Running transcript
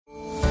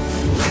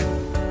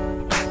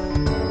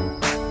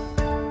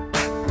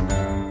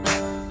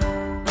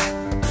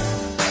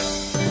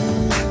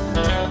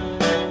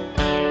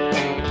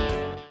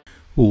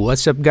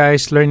What's up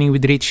guys, Learning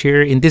with Rich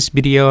here. In this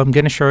video, I'm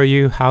gonna show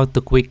you how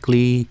to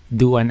quickly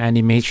do an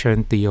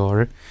animation to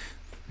your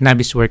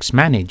Navisworks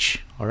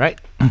Manage.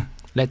 Alright,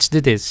 let's do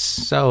this.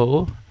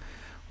 So,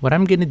 what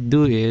I'm gonna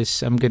do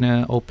is, I'm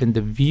gonna open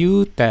the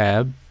View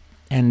tab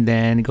and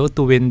then go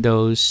to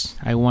Windows.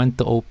 I want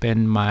to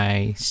open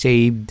my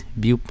saved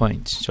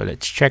viewpoints. So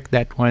let's check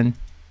that one.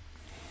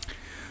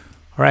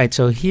 Alright,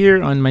 so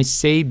here on my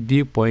saved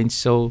viewpoints,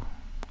 so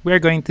we're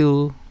going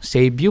to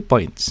save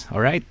viewpoints.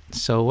 All right,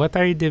 so what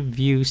are the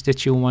views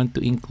that you want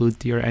to include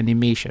to your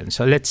animation?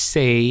 So let's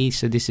say,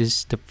 so this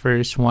is the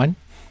first one.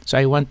 So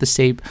I want to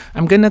save,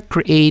 I'm gonna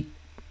create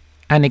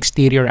an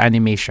exterior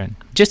animation,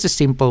 just a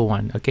simple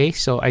one. Okay,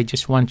 so I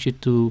just want you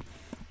to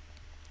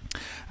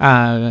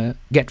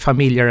get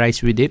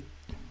familiarized with it.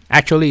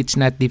 Actually, it's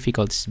not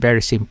difficult, it's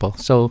very simple.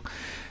 So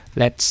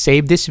let's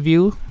save this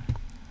view,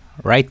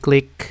 right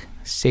click,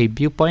 save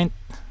viewpoint.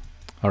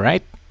 All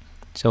right,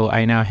 so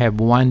I now have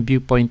one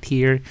viewpoint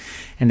here,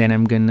 and then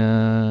I'm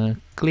gonna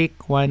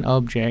click one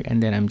object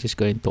and then I'm just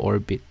going to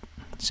orbit.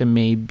 So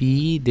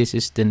maybe this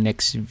is the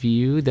next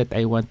view that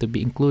I want to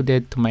be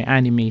included to my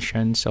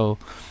animation. So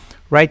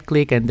right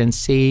click and then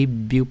save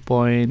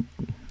viewpoint.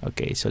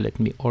 Okay, so let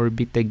me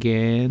orbit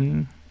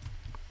again.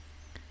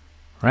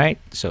 Right,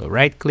 so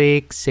right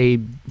click,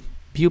 save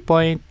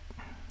viewpoint,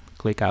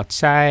 click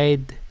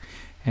outside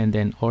and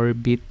then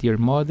orbit your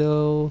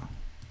model.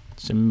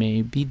 So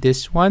maybe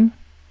this one.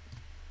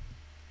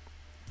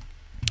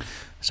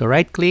 So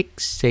right click,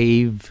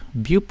 save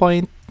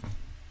viewpoint.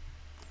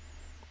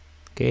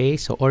 Okay,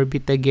 so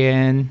orbit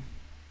again.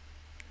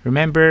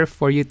 Remember,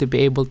 for you to be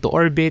able to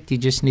orbit, you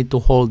just need to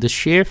hold the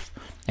shift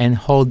and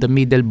hold the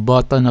middle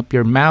button of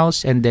your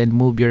mouse and then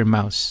move your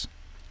mouse.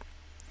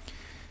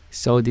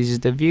 So this is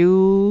the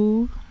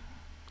view,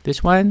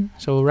 this one.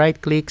 So right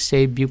click,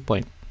 save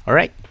viewpoint. All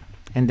right,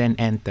 and then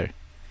enter.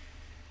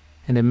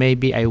 And then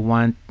maybe I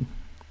want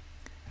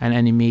an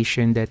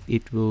animation that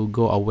it will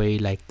go away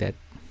like that.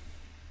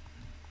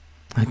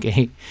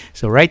 Okay,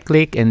 so right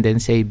click and then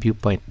save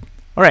viewpoint.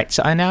 All right,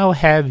 so I now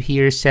have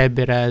here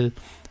several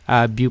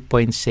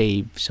viewpoints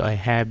saved. So I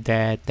have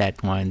that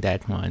one,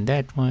 that one,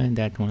 that one,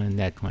 that one,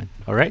 that one.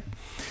 All right,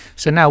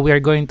 so now we are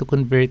going to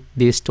convert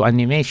this to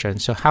animation.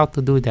 So how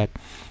to do that?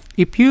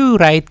 If you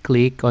right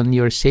click on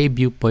your save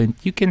viewpoint,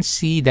 you can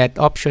see that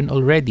option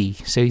already.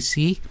 So you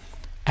see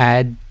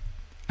add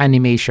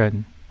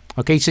animation.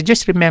 Okay, so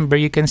just remember,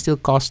 you can still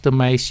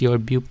customize your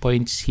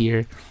viewpoints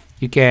here.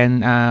 You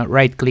can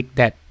right click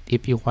that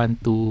if you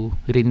want to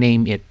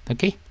rename it.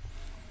 Okay,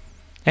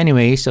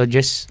 anyway, so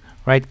just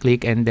right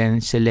click and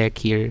then select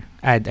here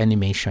add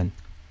animation.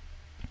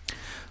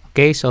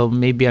 Okay, so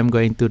maybe I'm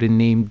going to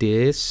rename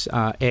this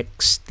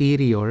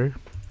exterior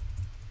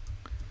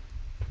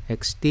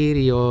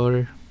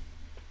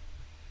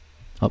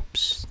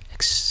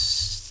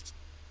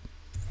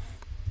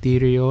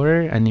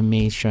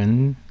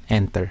animation,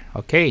 enter.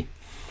 Okay,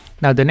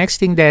 now the next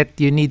thing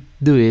that you need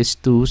to do is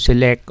to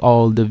select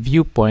all the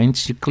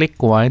viewpoints. You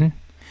click one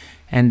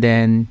and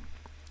then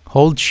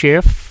hold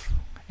shift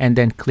and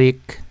then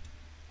click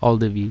all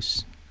the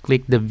views.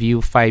 Click the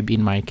view 5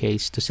 in my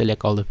case to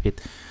select all of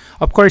it.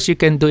 Of course, you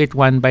can do it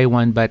one by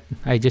one, but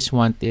I just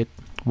want it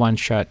one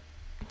shot.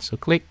 So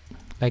click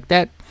like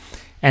that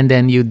and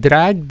then you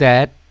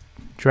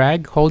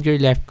drag, hold your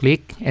left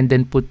click and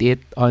then put it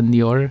on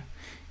your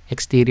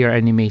exterior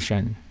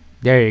animation.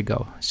 There you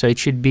go. So it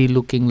should be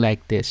looking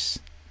like this.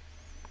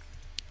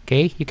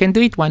 Okay, you can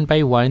do it one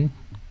by one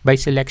by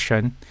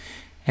selection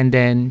and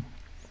then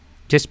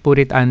just put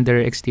it under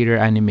exterior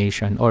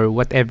animation or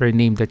whatever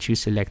name that you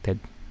selected.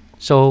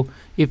 So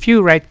if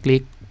you right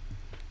click,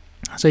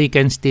 so you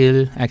can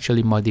still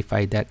actually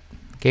modify that.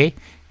 Okay,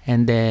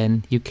 and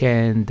then you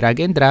can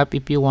drag and drop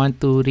if you want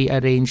to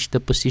rearrange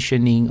the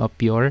positioning of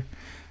your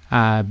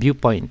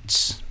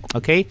viewpoints.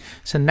 Okay,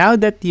 so now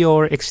that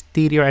your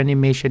exterior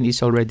animation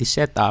is already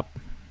set up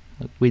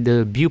with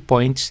the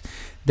viewpoints,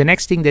 the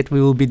next thing that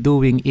we will be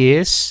doing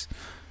is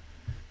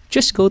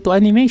just go to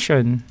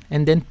animation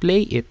and then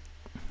play it.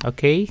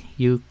 Okay,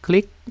 you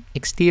click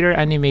exterior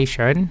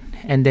animation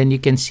and then you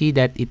can see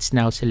that it's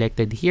now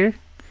selected here.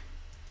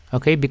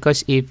 Okay,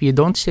 because if you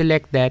don't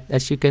select that,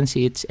 as you can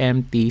see, it's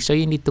empty, so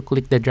you need to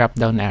click the drop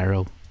down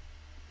arrow.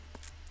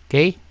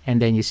 Okay,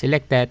 and then you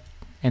select that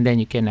and then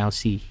you can now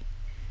see.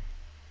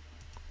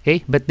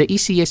 Okay, but the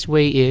easiest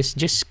way is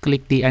just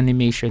click the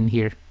animation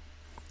here.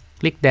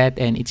 Click that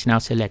and it's now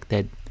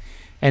selected.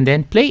 And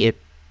then play it.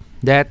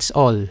 That's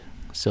all.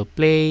 So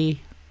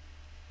play,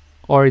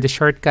 or the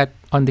shortcut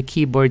on the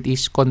keyboard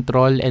is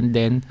Control and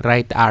then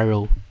right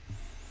arrow.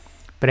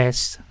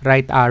 Press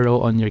right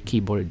arrow on your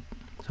keyboard.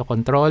 So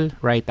Control,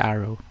 right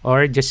arrow,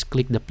 or just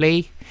click the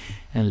play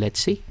and let's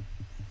see.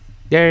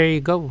 There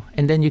you go.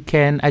 And then you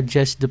can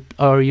adjust the,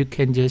 or you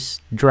can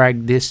just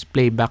drag this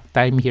playback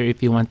time here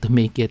if you want to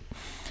make it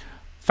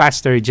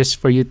faster, just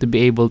for you to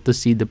be able to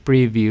see the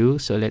preview.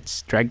 So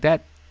let's drag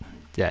that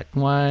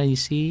one, you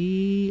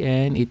see,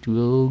 and it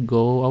will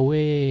go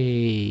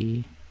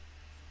away.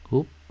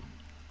 Oop.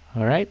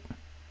 All right,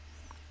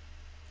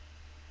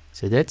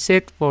 So that's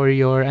it for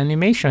your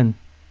animation.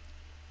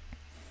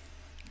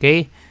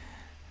 Okay,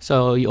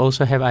 so you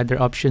also have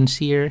other options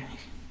here,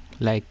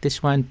 like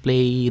this one,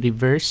 play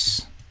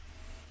reverse.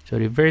 So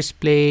reverse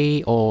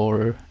play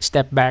or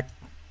step back.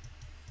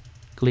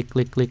 Click,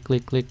 click, click,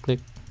 click, click, click.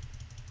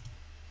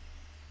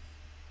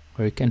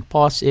 Or you can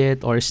pause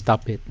it or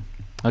stop it.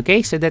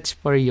 Okay, so that's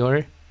for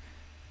your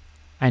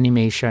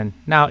animation.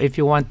 Now, if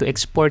you want to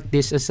export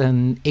this as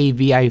an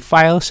AVI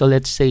file, so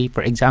let's say,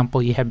 for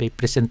example, you have a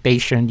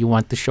presentation, you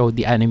want to show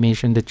the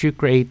animation that you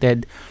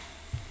created.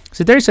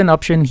 So there's an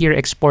option here,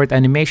 export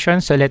animation.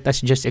 So let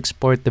us just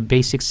export the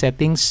basic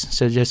settings.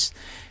 So just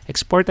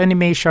export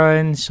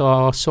animation.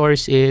 So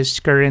source is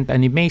current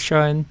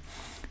animation.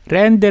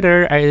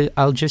 Renderer,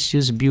 I'll just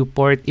use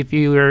viewport. If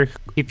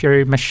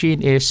your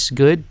machine is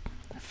good,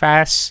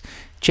 fast,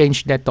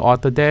 change that to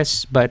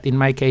Autodesk, but in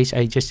my case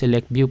I just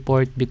select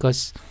viewport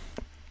because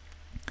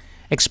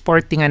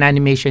exporting an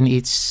animation,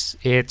 it's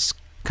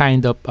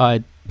kind of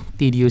a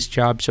tedious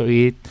job, so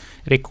it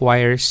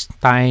requires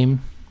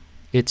time,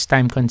 it's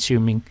time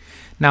consuming.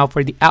 Now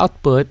for the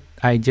output,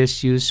 I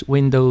just use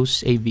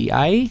Windows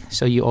AVI,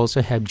 so you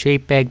also have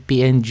JPEG,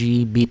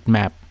 PNG,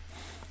 bitmap,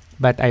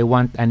 but I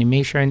want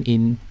animation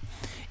in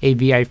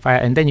AVI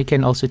file. And then you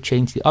can also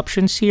change the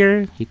options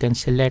here. You can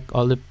select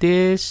all of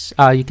this,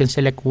 you can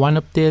select one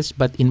of this,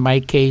 but in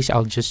my case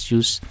I'll just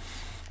use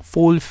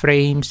full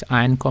frames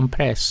and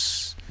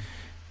compress.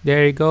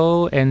 There you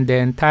go. And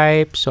then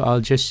type, so I'll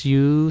just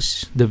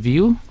use the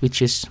view,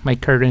 which is my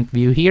current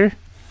view here.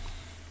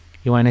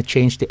 You want to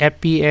change the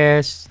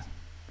FPS,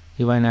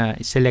 you want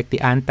to select the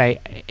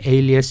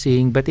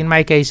anti-aliasing, but in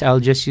my case I'll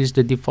just use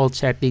the default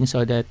setting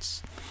so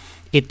that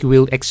it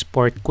will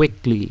export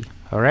quickly.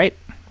 All right,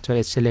 so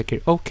let's select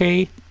here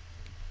OK.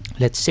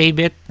 Let's save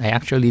it. I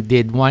actually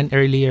did one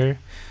earlier,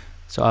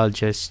 so I'll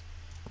just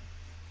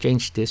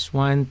change this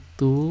one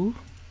to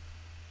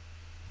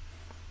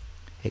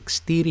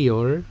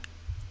exterior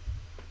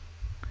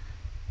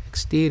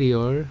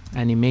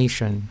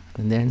animation,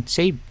 and then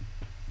save.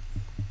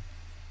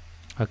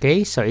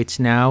 Okay, so it's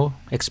now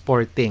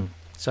exporting.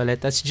 So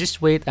let us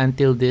just wait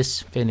until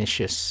this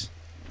finishes.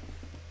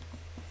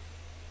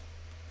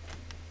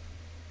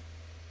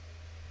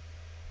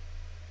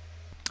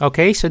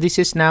 Okay, so this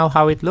is now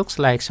how it looks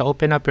like. So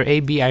open up your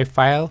AVI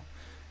file.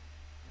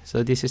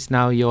 So this is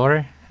now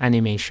your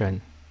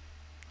animation.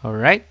 All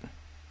right.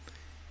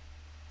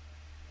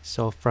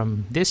 So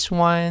from this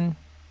one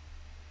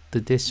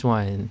to this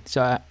one.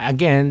 So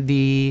again,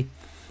 the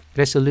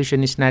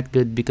resolution is not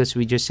good because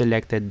we just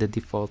selected the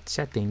default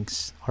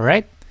settings. All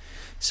right.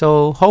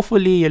 So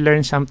hopefully you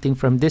learned something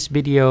from this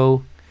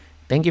video.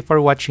 Thank you for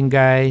watching,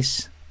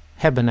 guys.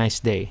 Have a nice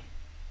day.